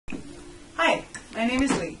My name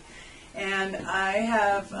is Lee, and I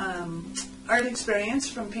have art experience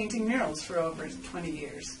from painting murals for over 20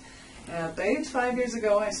 years. About 5 years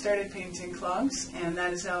ago, I started painting clogs, and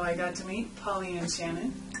that is how I got to meet Polly and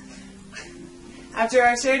Shannon. After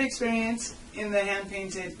our shared experience in the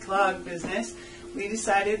hand-painted clog business, we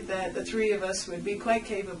decided that the three of us would be quite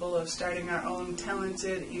capable of starting our own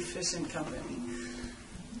talented, efficient company.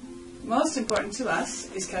 Most important to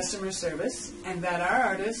us is customer service, and that our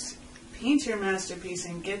artists paint your masterpiece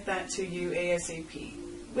and get that to you A.S.A.P,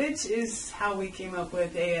 which is how we came up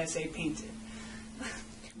with A.S.A. Painted.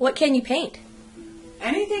 What can you paint?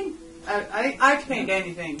 Anything. I can paint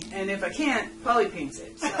anything, and if I can't, Polly paints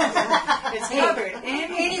it. So it's covered.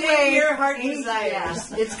 Anything your heart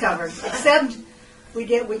desires. Yeah, it's covered. Except we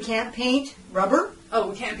can't paint rubber.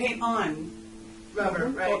 Oh, we can't paint on rubber,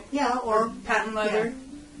 right? Or patent leather.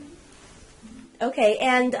 Yeah. Okay,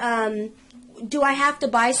 and do I have to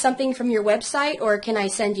buy something from your website, or can I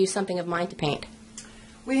send you something of mine to paint?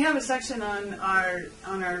 We have a section on our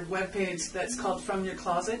webpage that's called From Your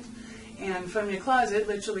Closet. And from your closet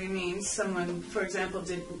literally means someone, for example,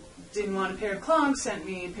 didn't want a pair of clogs, sent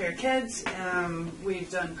me a pair of kids.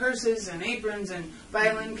 We've done purses and aprons and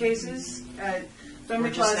violin cases. From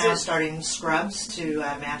your closet. We're just now starting scrubs to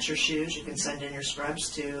match your shoes. You can send in your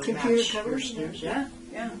scrubs to match your shoes. Yeah.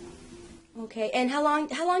 Okay, and how long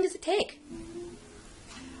does it take?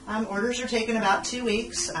 Orders are taken about 2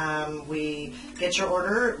 weeks. We get your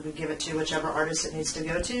order, we give it to whichever artist it needs to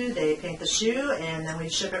go to. They paint the shoe, and then we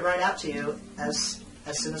ship it right out to you as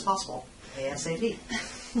soon as possible, ASAP.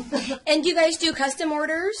 And do you guys do custom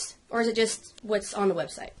orders, or is it just what's on the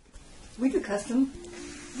website? we do custom.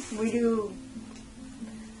 We do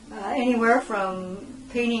anywhere from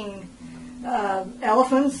painting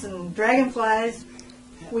elephants and dragonflies.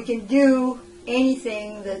 We can do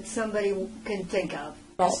anything that somebody can think of.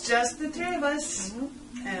 It's just the three of us,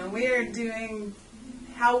 and we are doing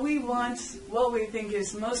how we want, what we think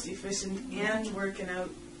is most efficient, and working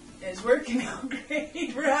out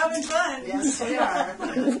great. We're having fun. Yes, we are.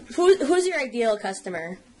 Who's your ideal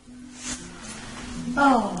customer?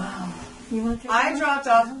 Oh, wow. You want to I dropped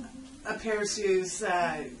off a pair of shoes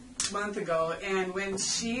a month ago, and when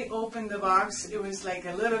she opened the box, it was like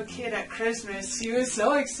a little kid at Christmas. She was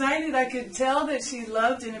so excited. I could tell that she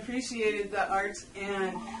loved and appreciated the art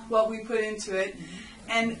and what we put into it.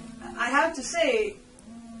 And I have to say,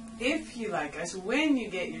 if you like us, when you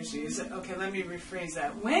get your shoes, okay, let me rephrase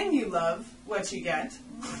that. When you love what you get,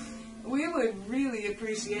 we would really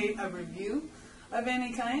appreciate a review of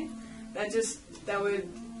any kind. That would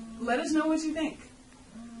let us know what you think.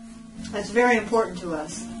 That's very important to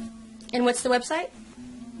us. And what's the website?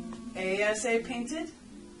 A.S.A. Painted.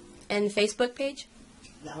 And Facebook page?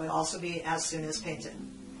 That would also be As Soon As Painted.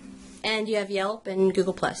 And you have Yelp and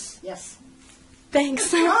Google+. Yes.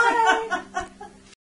 Thanks. Bye.